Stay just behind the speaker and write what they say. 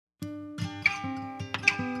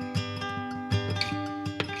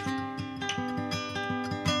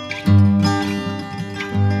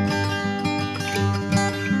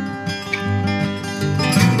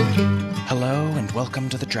Welcome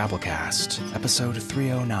to the Drabblecast, episode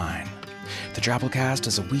 309. The Drabblecast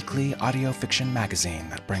is a weekly audio fiction magazine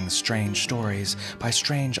that brings strange stories by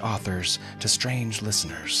strange authors to strange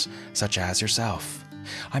listeners, such as yourself.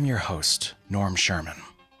 I'm your host, Norm Sherman.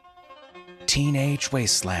 Teenage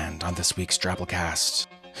Wasteland on this week's Drabblecast.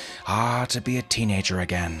 Ah, to be a teenager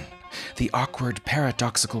again. The awkward,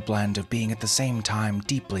 paradoxical blend of being at the same time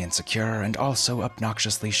deeply insecure and also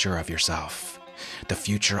obnoxiously sure of yourself. The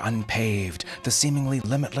future unpaved, the seemingly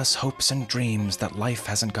limitless hopes and dreams that life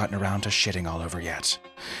hasn't gotten around to shitting all over yet.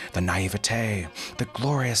 The naivete, the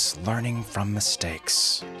glorious learning from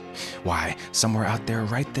mistakes. Why, somewhere out there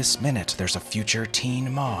right this minute, there's a future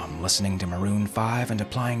teen mom listening to Maroon 5 and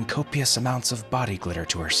applying copious amounts of body glitter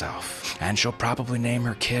to herself. And she'll probably name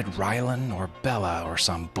her kid Rylan or Bella or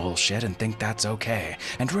some bullshit and think that's okay.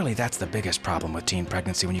 And really, that's the biggest problem with teen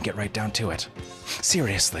pregnancy when you get right down to it.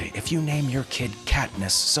 Seriously, if you name your kid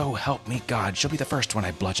Katniss, so help me God, she'll be the first one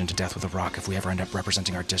I bludgeon to death with a rock if we ever end up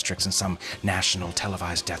representing our districts in some national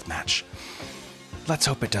televised death match. Let's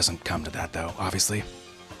hope it doesn't come to that, though, obviously.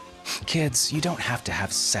 Kids, you don't have to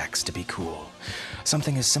have sex to be cool.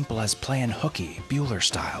 Something as simple as playing hooky, Bueller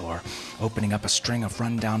style, or opening up a string of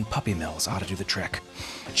rundown puppy mills ought to do the trick.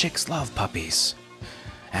 Chicks love puppies.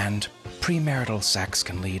 And premarital sex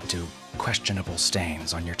can lead to questionable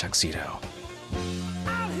stains on your tuxedo.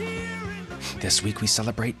 This week we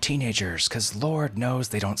celebrate teenagers, because Lord knows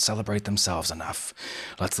they don't celebrate themselves enough.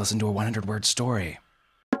 Let's listen to a 100-word story.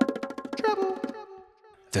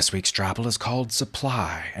 This week's Drabble is called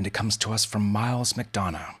Supply, and it comes to us from Miles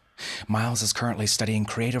McDonough. Miles is currently studying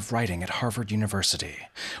creative writing at Harvard University.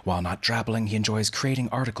 While not drabbling, he enjoys creating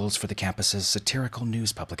articles for the campus's satirical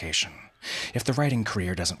news publication. If the writing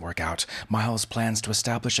career doesn't work out, Miles plans to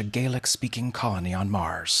establish a Gaelic-speaking colony on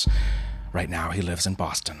Mars. Right now, he lives in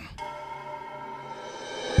Boston.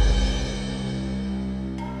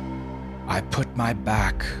 I put my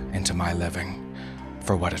back into my living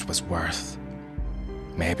for what it was worth.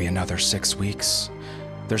 Maybe another 6 weeks.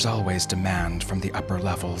 There's always demand from the upper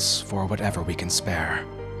levels for whatever we can spare.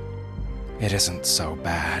 It isn't so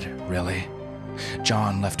bad, really.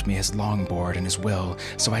 John left me his longboard and his will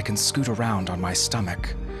so I can scoot around on my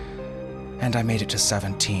stomach. And I made it to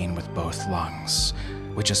 17 with both lungs,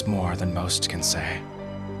 which is more than most can say.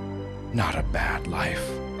 Not a bad life.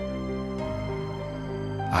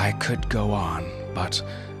 I could go on, but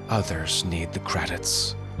others need the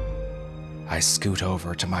credits. I scoot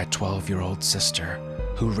over to my 12-year-old sister,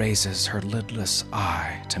 who raises her lidless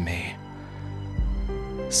eye to me.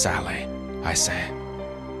 Sally, I say,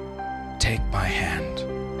 take my hand.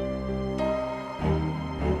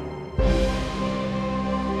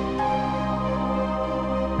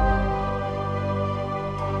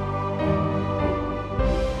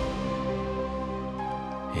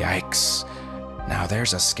 Yikes. Now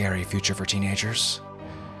there's a scary future for teenagers.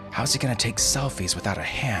 How's he gonna take selfies without a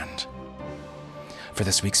hand? For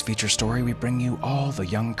this week's feature story, we bring you All the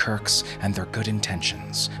Young Kirks and Their Good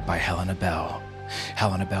Intentions by Helena Bell.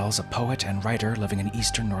 Helena Bell's a poet and writer living in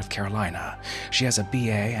eastern North Carolina. She has a BA,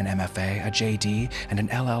 an MFA, a JD, and an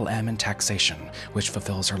LLM in taxation, which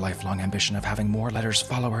fulfills her lifelong ambition of having more letters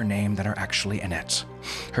follow her name than are actually in it.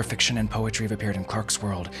 Her fiction and poetry have appeared in Clark's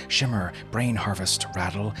World, Shimmer, Brain Harvest,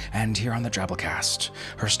 Rattle, and here on the Drabblecast.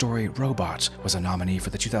 Her story, Robot, was a nominee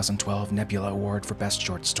for the 2012 Nebula Award for Best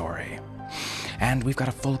Short Story. And we've got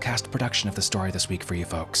a full cast production of the story this week for you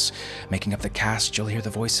folks. Making up the cast, you'll hear the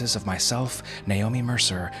voices of myself, Naomi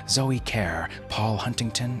Mercer, Zoe Kerr, Paul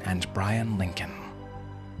Huntington, and Brian Lincoln.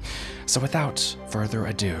 So without further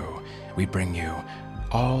ado, we bring you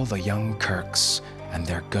All the Young Kirks and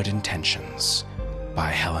Their Good Intentions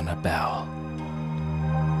by Helena Bell.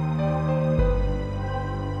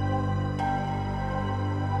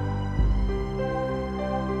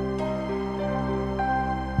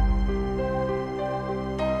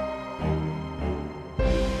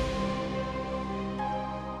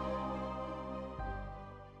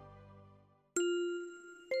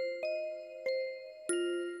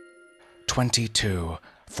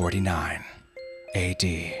 (2249) AD.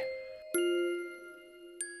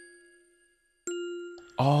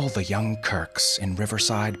 All the young Kirks in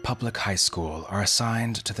Riverside Public High School are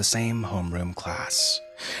assigned to the same homeroom class.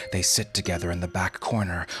 They sit together in the back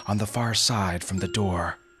corner on the far side from the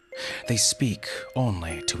door. They speak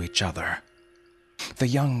only to each other. The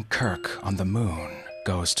young Kirk on the moon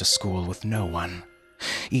goes to school with no one.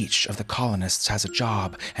 Each of the colonists has a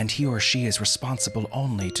job, and he or she is responsible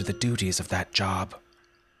only to the duties of that job.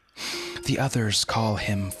 The others call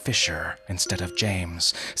him Fisher instead of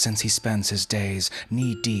James, since he spends his days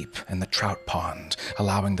knee-deep in the trout pond,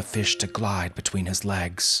 allowing the fish to glide between his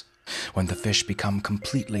legs. When the fish become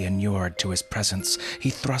completely inured to his presence, he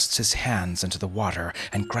thrusts his hands into the water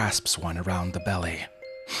and grasps one around the belly.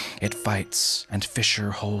 It fights, and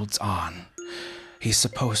Fisher holds on. He's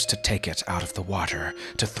supposed to take it out of the water,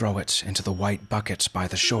 to throw it into the white bucket by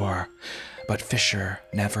the shore, but Fisher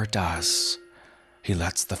never does. He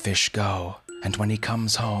lets the fish go, and when he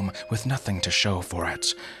comes home with nothing to show for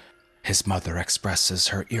it, his mother expresses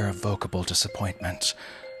her irrevocable disappointment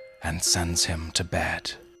and sends him to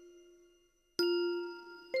bed.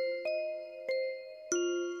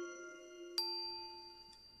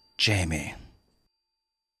 Jamie.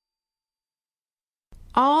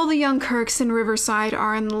 All the young Kirks in Riverside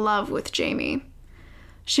are in love with Jamie.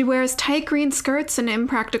 She wears tight green skirts and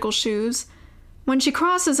impractical shoes. When she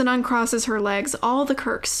crosses and uncrosses her legs, all the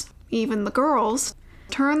Kirks, even the girls,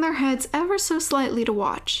 turn their heads ever so slightly to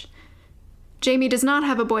watch. Jamie does not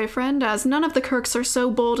have a boyfriend, as none of the Kirks are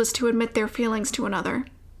so bold as to admit their feelings to another.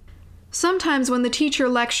 Sometimes when the teacher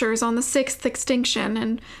lectures on the sixth extinction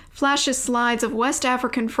and flashes slides of West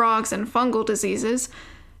African frogs and fungal diseases,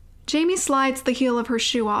 Jamie slides the heel of her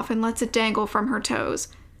shoe off and lets it dangle from her toes.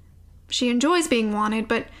 She enjoys being wanted,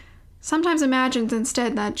 but sometimes imagines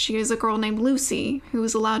instead that she is a girl named Lucy, who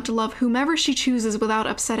is allowed to love whomever she chooses without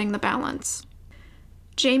upsetting the balance.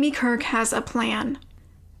 Jamie Kirk has a plan.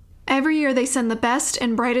 Every year they send the best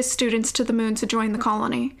and brightest students to the moon to join the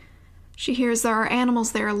colony. She hears there are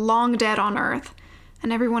animals there long dead on Earth,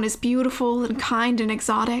 and everyone is beautiful and kind and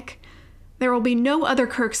exotic. There will be no other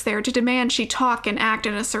Kirks there to demand she talk and act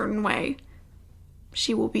in a certain way.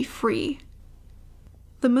 She will be free.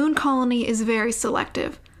 The moon colony is very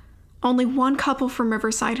selective. Only one couple from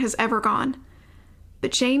Riverside has ever gone.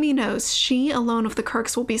 But Jamie knows she alone of the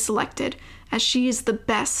Kirks will be selected, as she is the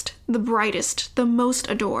best, the brightest, the most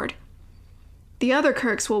adored. The other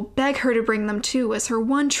Kirks will beg her to bring them too as her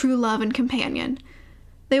one true love and companion.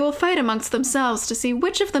 They will fight amongst themselves to see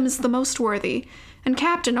which of them is the most worthy, and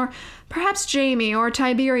Captain, or perhaps Jamie or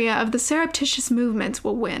Tiberia of the surreptitious movements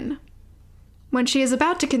will win. When she is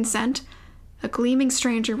about to consent, a gleaming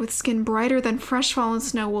stranger with skin brighter than fresh fallen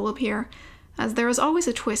snow will appear, as there is always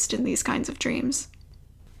a twist in these kinds of dreams.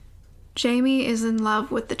 Jamie is in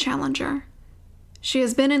love with the Challenger. She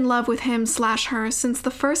has been in love with him/her since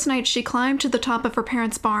the first night she climbed to the top of her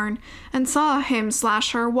parents' barn and saw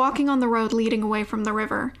him/her walking on the road leading away from the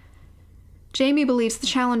river. Jamie believes the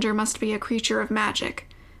Challenger must be a creature of magic,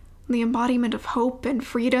 the embodiment of hope and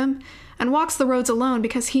freedom, and walks the roads alone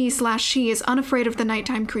because he/she is unafraid of the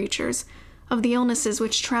nighttime creatures, of the illnesses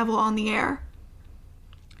which travel on the air.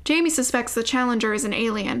 Jamie suspects the Challenger is an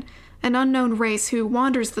alien, an unknown race who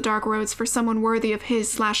wanders the dark roads for someone worthy of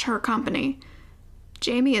his/her company.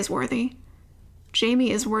 Jamie is worthy. Jamie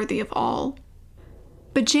is worthy of all.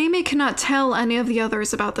 But Jamie cannot tell any of the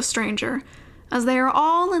others about the stranger, as they are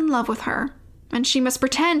all in love with her, and she must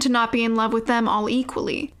pretend to not be in love with them all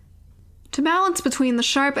equally. To balance between the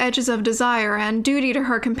sharp edges of desire and duty to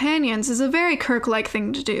her companions is a very Kirk-like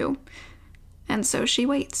thing to do. And so she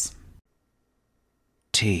waits.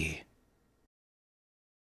 Tea.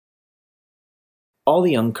 All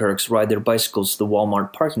the young Kirks ride their bicycles to the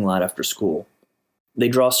Walmart parking lot after school. They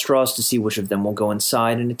draw straws to see which of them will go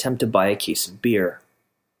inside and attempt to buy a case of beer.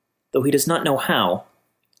 Though he does not know how,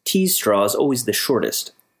 T's straw is always the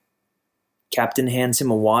shortest. Captain hands him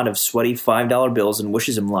a wad of sweaty $5 bills and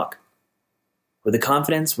wishes him luck. With a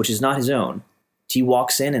confidence which is not his own, T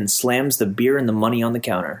walks in and slams the beer and the money on the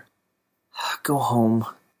counter. "Go home,"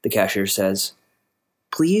 the cashier says.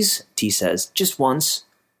 "Please," T says, "just once."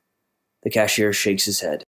 The cashier shakes his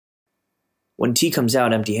head. When T comes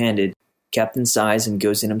out empty-handed, Captain sighs and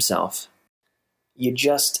goes in himself. "You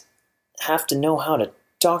just have to know how to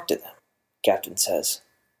talk to them," Captain says.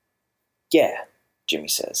 "Yeah," Jimmy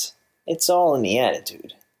says. "It's all in the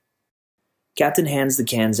attitude." Captain hands the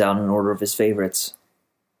cans out in order of his favorites.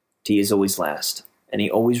 T is always last, and he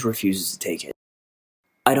always refuses to take it.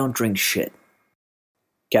 "I don't drink shit."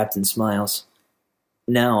 Captain smiles.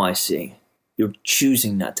 "Now I see. You're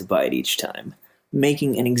choosing not to buy it each time,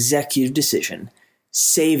 making an executive decision,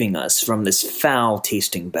 saving us from this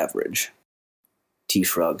foul-tasting beverage." T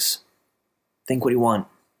shrugs. "Think what you want."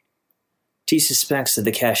 T suspects that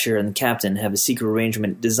the cashier and the captain have a secret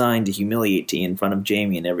arrangement designed to humiliate T in front of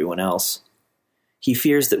Jamie and everyone else. He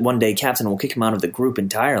fears that one day Captain will kick him out of the group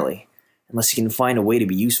entirely, unless he can find a way to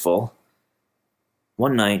be useful.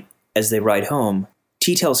 One night, as they ride home,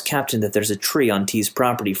 T tells Captain that there's a tree on T's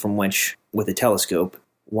property from which, with a telescope,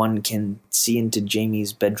 one can see into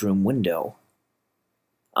Jamie's bedroom window.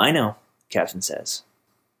 "I know," Captain says.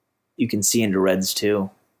 "You can see into Red's too."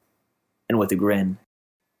 And with a grin,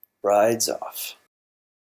 rides off.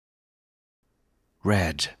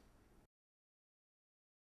 Red,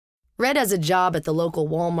 Red has a job at the local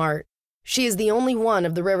Walmart. She is the only one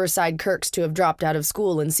of the Riverside Kirks to have dropped out of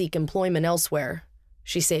school and seek employment elsewhere.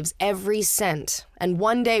 She saves every cent, and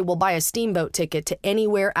one day will buy a steamboat ticket to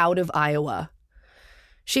anywhere out of Iowa.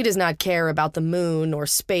 She does not care about the moon or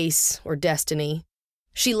space or destiny.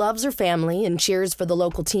 She loves her family and cheers for the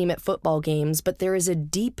local team at football games, but there is a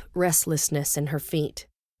deep restlessness in her feet.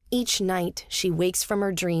 Each night, she wakes from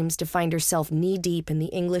her dreams to find herself knee-deep in the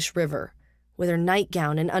English River, with her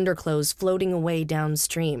nightgown and underclothes floating away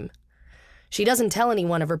downstream. She doesn't tell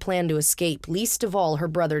anyone of her plan to escape, least of all her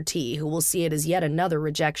brother T, who will see it as yet another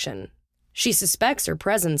rejection. She suspects her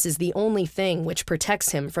presence is the only thing which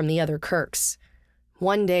protects him from the other Kirks.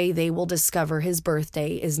 One day they will discover his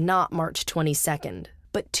birthday is not March 22nd,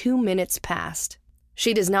 but 2 minutes past.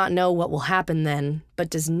 She does not know what will happen then,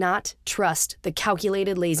 but does not trust the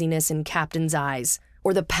calculated laziness in Captain's eyes,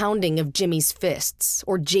 or the pounding of Jimmy's fists,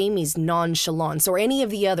 or Jamie's nonchalance, or any of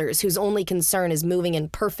the others whose only concern is moving in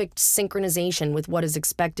perfect synchronization with what is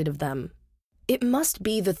expected of them. It must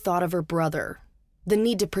be the thought of her brother, the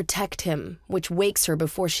need to protect him, which wakes her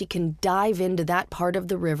before she can dive into that part of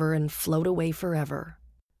the river and float away forever.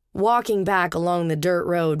 Walking back along the dirt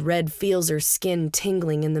road, Red feels her skin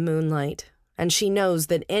tingling in the moonlight, and she knows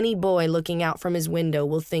that any boy looking out from his window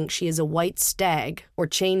will think she is a white stag, or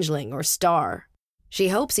changeling, or star. She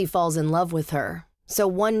hopes he falls in love with her, so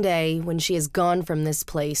one day, when she is gone from this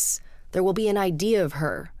place, there will be an idea of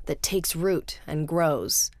her that takes root and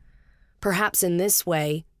grows. Perhaps in this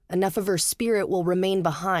way, enough of her spirit will remain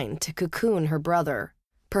behind to cocoon her brother.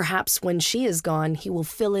 Perhaps when she is gone, he will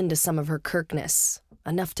fill into some of her Kirkness,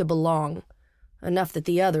 enough to belong, enough that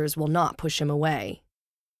the others will not push him away.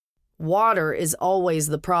 Water is always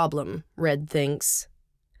the problem, Red thinks.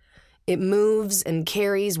 It moves and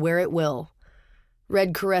carries where it will.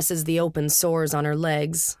 Red caresses the open sores on her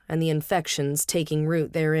legs and the infections taking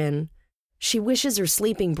root therein. She wishes her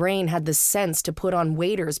sleeping brain had the sense to put on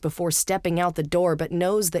waders before stepping out the door, but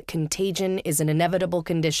knows that contagion is an inevitable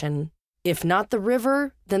condition. If not the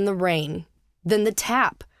river, then the rain, then the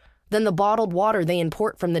tap, then the bottled water they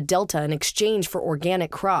import from the Delta in exchange for organic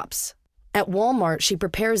crops. At Walmart, she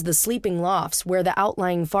prepares the sleeping lofts where the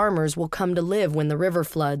outlying farmers will come to live when the river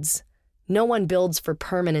floods. No one builds for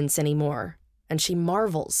permanence anymore, and she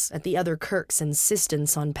marvels at the other Kirks'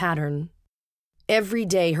 insistence on pattern. Every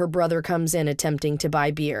day her brother comes in attempting to buy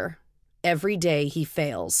beer. Every day he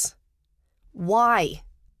fails. Why?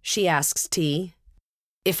 She asks T.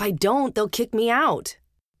 If I don't, they'll kick me out.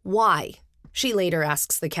 Why? She later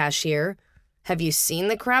asks the cashier. Have you seen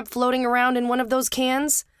the crap floating around in one of those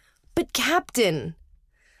cans? But Captain!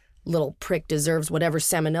 Little prick deserves whatever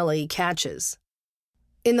salmonella he catches.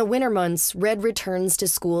 In the winter months, Red returns to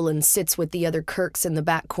school and sits with the other Kirks in the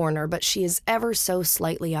back corner, but she is ever so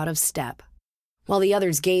slightly out of step. While the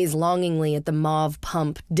others gaze longingly at the mauve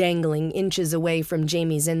pump dangling inches away from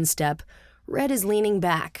Jamie's instep, Red is leaning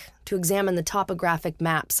back to examine the topographic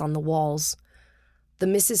maps on the walls. The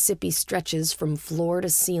Mississippi stretches from floor to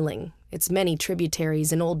ceiling, its many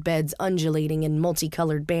tributaries and old beds undulating in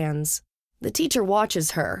multicolored bands. The teacher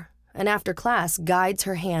watches her, and after class guides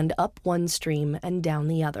her hand up one stream and down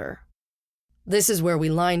the other. This is where we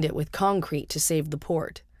lined it with concrete to save the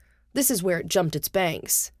port. This is where it jumped its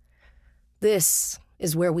banks. This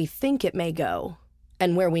is where we think it may go,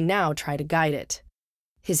 and where we now try to guide it.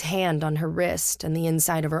 His hand on her wrist and the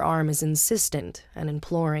inside of her arm is insistent and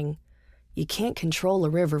imploring. You can't control a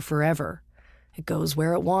river forever. It goes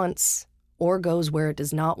where it wants, or goes where it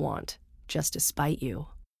does not want, just to spite you.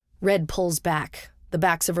 Red pulls back, the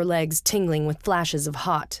backs of her legs tingling with flashes of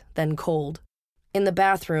hot, then cold. In the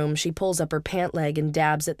bathroom, she pulls up her pant leg and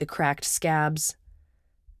dabs at the cracked scabs.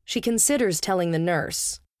 She considers telling the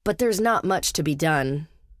nurse, but there's not much to be done.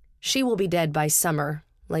 She will be dead by summer,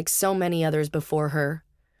 like so many others before her.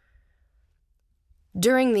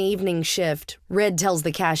 During the evening shift, Red tells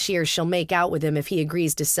the cashier she'll make out with him if he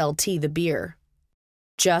agrees to sell T the beer.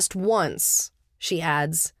 Just once, she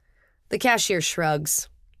adds. The cashier shrugs.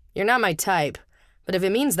 You're not my type, but if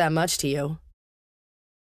it means that much to you.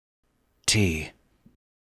 T.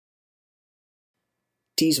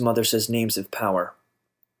 T's mother says names of power.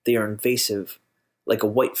 They are invasive, like a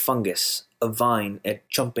white fungus, a vine, a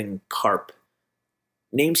jumping carp.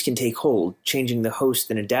 Names can take hold, changing the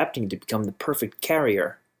host and adapting to become the perfect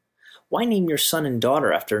carrier. Why name your son and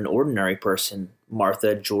daughter after an ordinary person,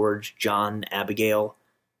 Martha, George, John, Abigail,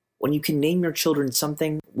 when you can name your children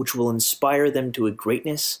something which will inspire them to a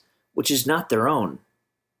greatness which is not their own,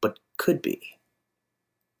 but could be?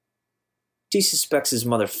 T suspects his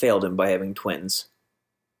mother failed him by having twins.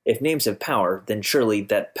 If names have power, then surely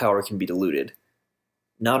that power can be diluted.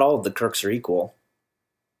 Not all of the Kirks are equal.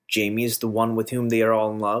 Jamie is the one with whom they are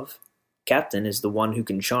all in love. Captain is the one who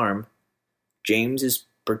can charm. James is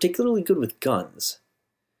particularly good with guns.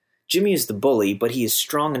 Jimmy is the bully, but he is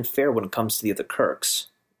strong and fair when it comes to the other Kirks,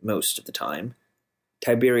 most of the time.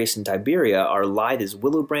 Tiberius and Tiberia are lithe as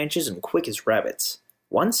willow branches and quick as rabbits.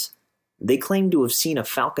 Once, they claim to have seen a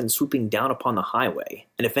falcon swooping down upon the highway,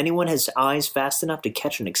 and if anyone has eyes fast enough to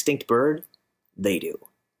catch an extinct bird, they do.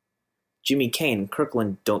 Jimmy Kane and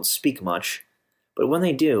Kirkland don't speak much, but when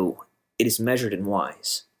they do, it is measured and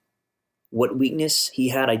wise. What weakness he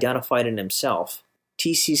had identified in himself,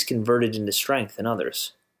 T sees converted into strength in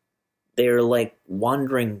others. They are like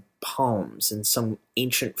wandering palms in some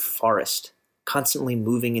ancient forest, constantly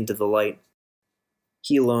moving into the light.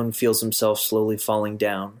 He alone feels himself slowly falling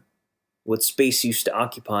down. What space used to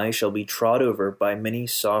occupy shall be trod over by many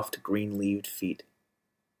soft green-leaved feet.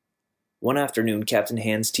 One afternoon, Captain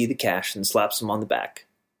hands T the cash and slaps him on the back.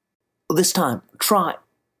 This time, try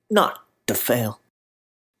not to fail.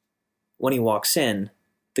 When he walks in,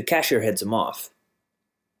 the cashier heads him off.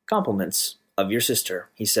 Compliments of your sister,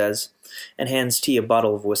 he says, and hands T a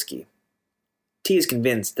bottle of whiskey. T is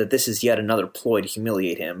convinced that this is yet another ploy to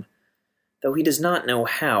humiliate him, though he does not know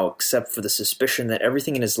how except for the suspicion that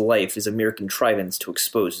everything in his life is a mere contrivance to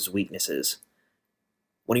expose his weaknesses.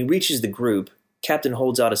 When he reaches the group, Captain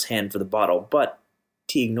holds out his hand for the bottle, but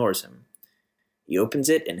T ignores him. He opens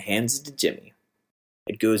it and hands it to Jimmy.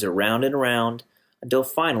 It goes around and around, until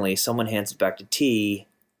finally someone hands it back to T,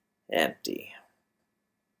 empty.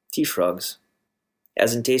 T shrugs.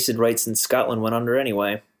 Hasn't tasted right since Scotland went under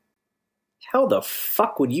anyway. How the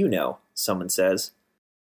fuck would you know? Someone says.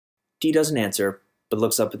 T doesn't answer, but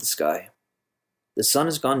looks up at the sky. The sun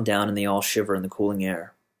has gone down and they all shiver in the cooling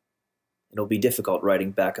air. It'll be difficult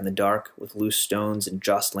riding back in the dark, with loose stones and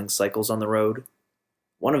jostling cycles on the road.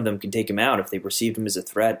 One of them could take him out if they perceived him as a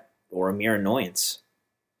threat, or a mere annoyance.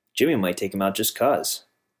 Jimmy might take him out just 'cause.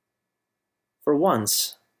 For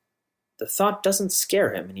once, the thought doesn't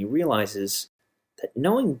scare him, and he realizes that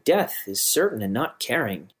knowing death is certain and not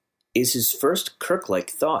caring is his first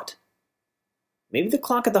Kirk-like thought. Maybe the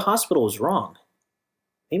clock at the hospital was wrong.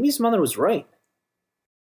 Maybe his mother was right.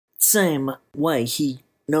 Same way he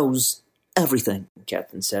knows everything, the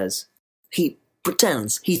captain says. He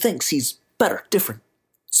pretends, he thinks he's better, different,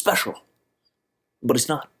 special. But he's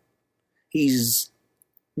not. He's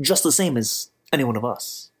just the same as any one of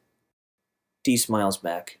us. T smiles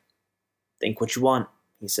back. Think what you want,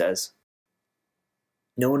 he says.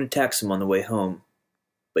 No one attacks him on the way home,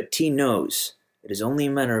 but T knows it is only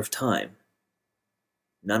a matter of time.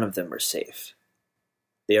 None of them are safe.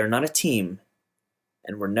 They are not a team,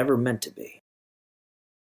 and were never meant to be.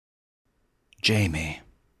 Jamie.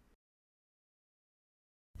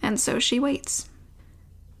 And so she waits.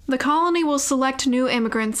 The colony will select new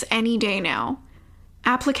immigrants any day now.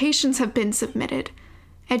 Applications have been submitted.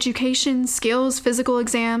 Education, skills, physical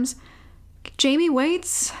exams. Jamie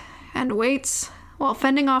waits and waits while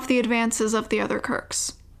fending off the advances of the other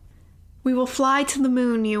Kirks. We will fly to the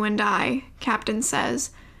moon, you and I, Captain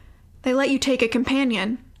says. They let you take a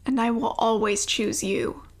companion, and I will always choose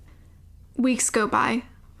you. Weeks go by,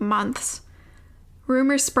 months.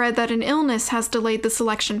 Rumors spread that an illness has delayed the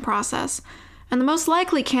selection process, and the most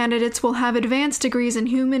likely candidates will have advanced degrees in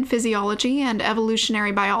human physiology and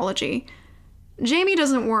evolutionary biology. Jamie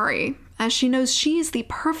doesn't worry, as she knows she is the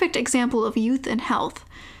perfect example of youth and health,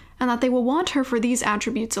 and that they will want her for these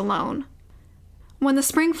attributes alone. When the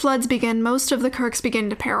spring floods begin, most of the Kirks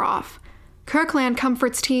begin to pair off. Kirkland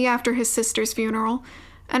comforts T after his sister's funeral,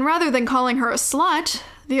 and rather than calling her a slut,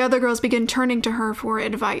 the other girls begin turning to her for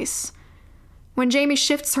advice. When Jamie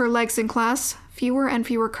shifts her legs in class, fewer and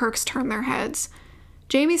fewer Kirks turn their heads.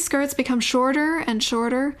 Jamie's skirts become shorter and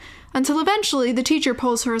shorter, until eventually the teacher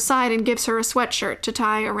pulls her aside and gives her a sweatshirt to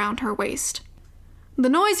tie around her waist. The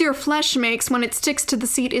noise your flesh makes when it sticks to the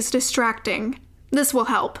seat is distracting. This will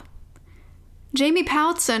help. Jamie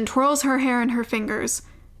pouts and twirls her hair in her fingers.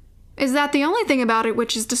 Is that the only thing about it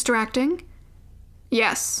which is distracting?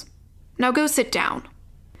 Yes. Now go sit down.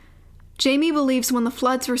 Jamie believes when the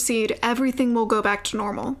floods recede, everything will go back to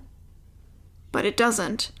normal. But it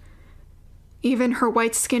doesn't. Even her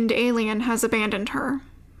white-skinned alien has abandoned her,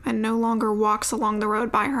 and no longer walks along the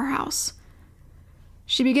road by her house.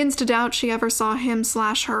 She begins to doubt she ever saw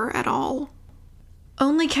him/her at all.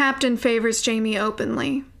 Only Captain favors Jamie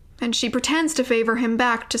openly, and she pretends to favor him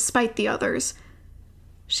back to spite the others.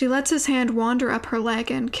 She lets his hand wander up her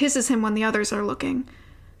leg and kisses him when the others are looking.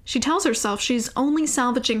 She tells herself she's only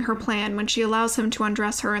salvaging her plan when she allows him to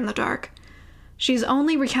undress her in the dark. She's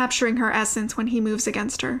only recapturing her essence when he moves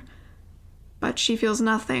against her. But she feels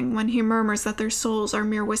nothing when he murmurs that their souls are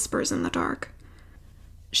mere whispers in the dark.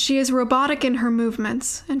 She is robotic in her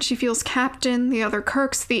movements, and she feels Captain, the other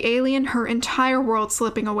Kirks, the alien, her entire world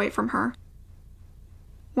slipping away from her.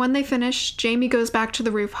 When they finish, Jamie goes back to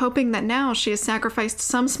the roof, hoping that now she has sacrificed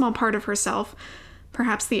some small part of herself.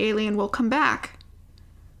 Perhaps the alien will come back.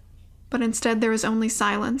 But instead there is only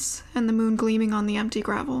silence, and the moon gleaming on the empty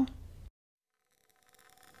gravel.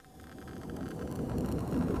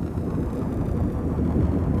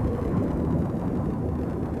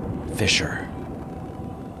 Fisher.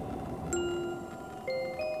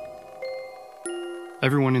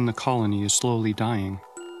 Everyone in the colony is slowly dying,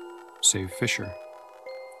 save Fisher.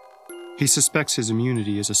 He suspects his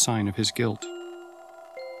immunity is a sign of his guilt.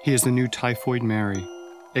 He is the new Typhoid Mary,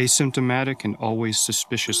 asymptomatic and always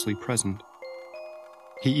suspiciously present.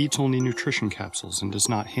 He eats only nutrition capsules and does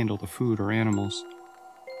not handle the food or animals.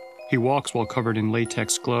 He walks while covered in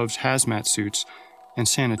latex gloves, hazmat suits, and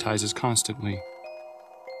sanitizes constantly.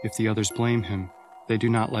 If the others blame him, they do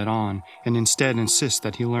not let on, and instead insist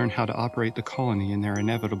that he learn how to operate the colony in their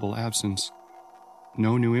inevitable absence.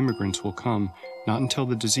 No new immigrants will come, not until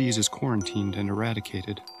the disease is quarantined and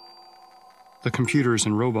eradicated. The computers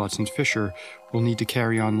and robots in Fisher will need to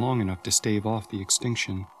carry on long enough to stave off the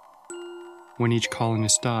extinction. When each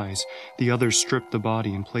colonist dies, the others strip the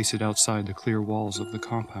body and place it outside the clear walls of the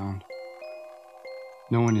compound.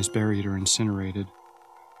 No one is buried or incinerated.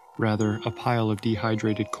 Rather, a pile of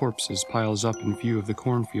dehydrated corpses piles up in view of the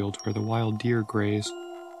cornfield where the wild deer graze.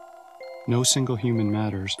 No single human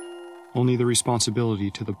matters, only the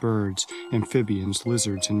responsibility to the birds, amphibians,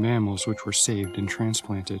 lizards, and mammals which were saved and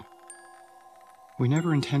transplanted. "We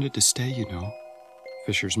never intended to stay, you know,"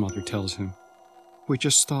 Fisher's mother tells him. "We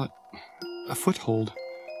just thought, a foothold,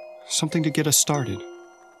 something to get us started."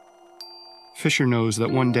 Fisher knows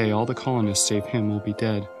that one day all the colonists save him will be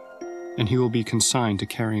dead, and he will be consigned to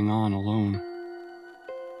carrying on alone.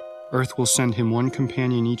 Earth will send him one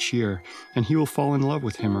companion each year, and he will fall in love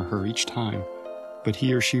with him or her each time, but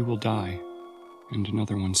he or she will die, and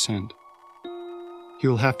another one sent. He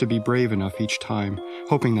will have to be brave enough each time,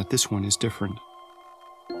 hoping that this one is different.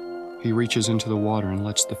 He reaches into the water and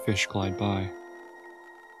lets the fish glide by.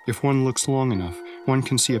 If one looks long enough, one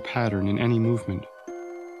can see a pattern in any movement,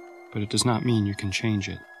 but it does not mean you can change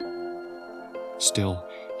it. Still,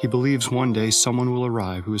 he believes one day someone will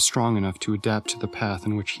arrive who is strong enough to adapt to the path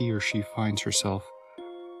in which he or she finds herself.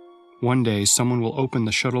 One day someone will open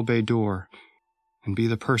the shuttle bay door and be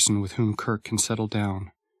the person with whom Kirk can settle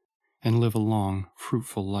down and live a long,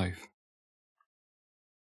 fruitful life.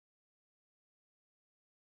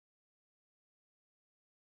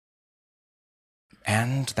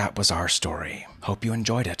 And that was our story. Hope you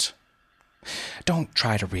enjoyed it. Don't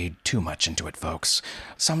try to read too much into it, folks.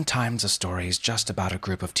 Sometimes a story is just about a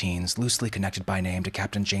group of teens loosely connected by name to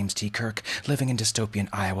Captain James T. Kirk, living in dystopian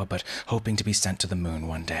Iowa but hoping to be sent to the moon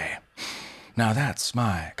one day. Now that's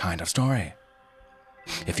my kind of story.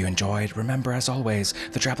 If you enjoyed, remember, as always,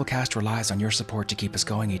 the Drabblecast relies on your support to keep us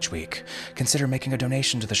going each week. Consider making a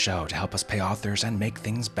donation to the show to help us pay authors and make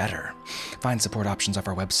things better. Find support options off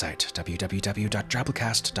our website,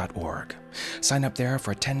 www.drabblecast.org. Sign up there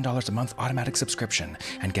for a $10 a month automatic subscription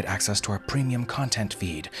and get access to our premium content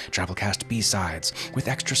feed, Drabblecast B-Sides, with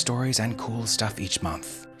extra stories and cool stuff each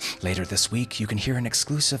month. Later this week, you can hear an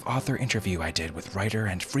exclusive author interview I did with writer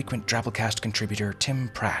and frequent Drabblecast contributor Tim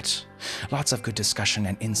Pratt. Lots of good discussion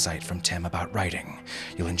and insight from Tim about writing.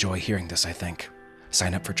 You'll enjoy hearing this, I think.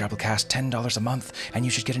 Sign up for Drabblecast $10 a month, and you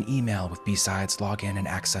should get an email with B-Sides, login, and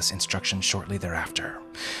access instructions shortly thereafter.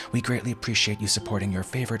 We greatly appreciate you supporting your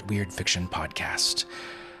favorite weird fiction podcast.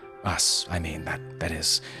 Us, I mean, that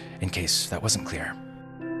is, in case that wasn't clear.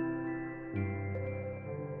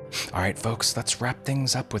 Alright folks, let's wrap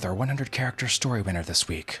things up with our 100-character story winner this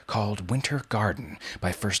week, called Winter Garden,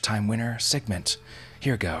 by first-time winner Sigmund.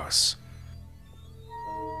 Here goes.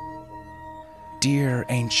 Dear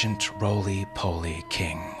ancient roly-poly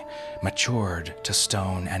king, matured to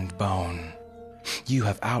stone and bone, you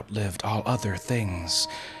have outlived all other things,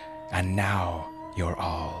 and now you're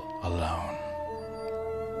all alone.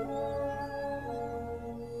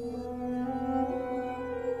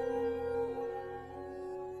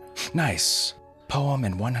 Nice. Poem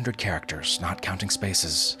in 100 characters, not counting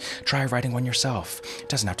spaces. Try writing one yourself. It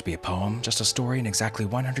doesn't have to be a poem, just a story in exactly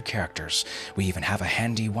 100 characters. We even have a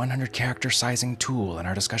handy 100-character sizing tool in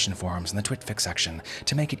our discussion forums in the TwitFix section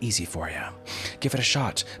to make it easy for you. Give it a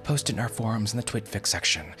shot. Post it in our forums in the TwitFix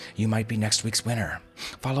section. You might be next week's winner.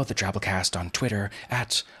 Follow the Drabblecast on Twitter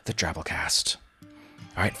 @the Drabblecast.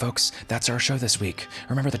 All right, folks, that's our show this week.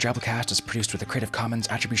 Remember, the Drabblecast is produced with a Creative Commons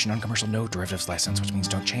Attribution Non-Commercial No Derivatives license, which means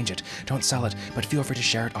don't change it, don't sell it, but feel free to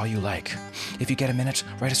share it all you like. If you get a minute,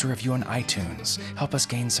 write us a review on iTunes. Help us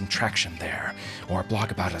gain some traction there. Or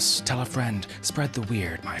blog about us, tell a friend, spread the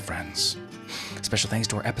weird, my friends. Special thanks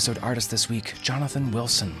to our episode artist this week, Jonathan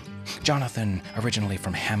Wilson. Jonathan, originally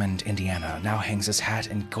from Hammond, Indiana, now hangs his hat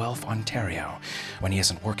in Guelph, Ontario. When he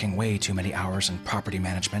isn't working way too many hours in property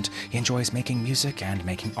management, he enjoys making music and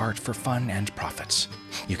making art for fun and profit.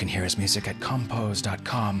 You can hear his music at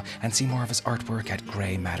compose.com and see more of his artwork at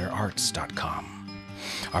graymatterarts.com.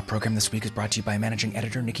 Our program this week is brought to you by Managing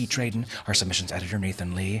Editor Nikki Traden, our Submissions Editor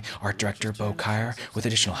Nathan Lee, Art Director Bo Kyer, with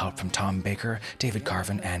additional help from Tom Baker, David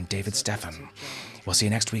Carvin, and David Steffen. We'll see you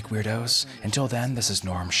next week, weirdos. Until then, this is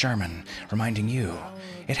Norm Sherman, reminding you,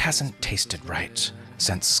 it hasn't tasted right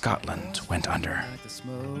since Scotland went under.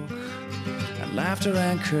 And laughter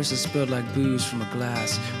and curses spilled like booze from a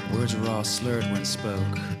glass. Words were all slurred when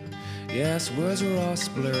spoke. Yes, words were all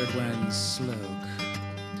blurred when sloke.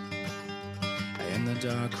 In the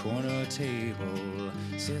dark corner table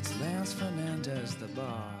sits Lance Fernandez, the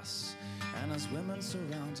boss, and his women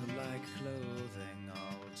surround her like clothing,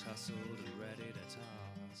 all tussled and ready to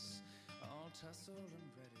toss, all tussled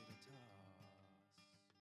and ready to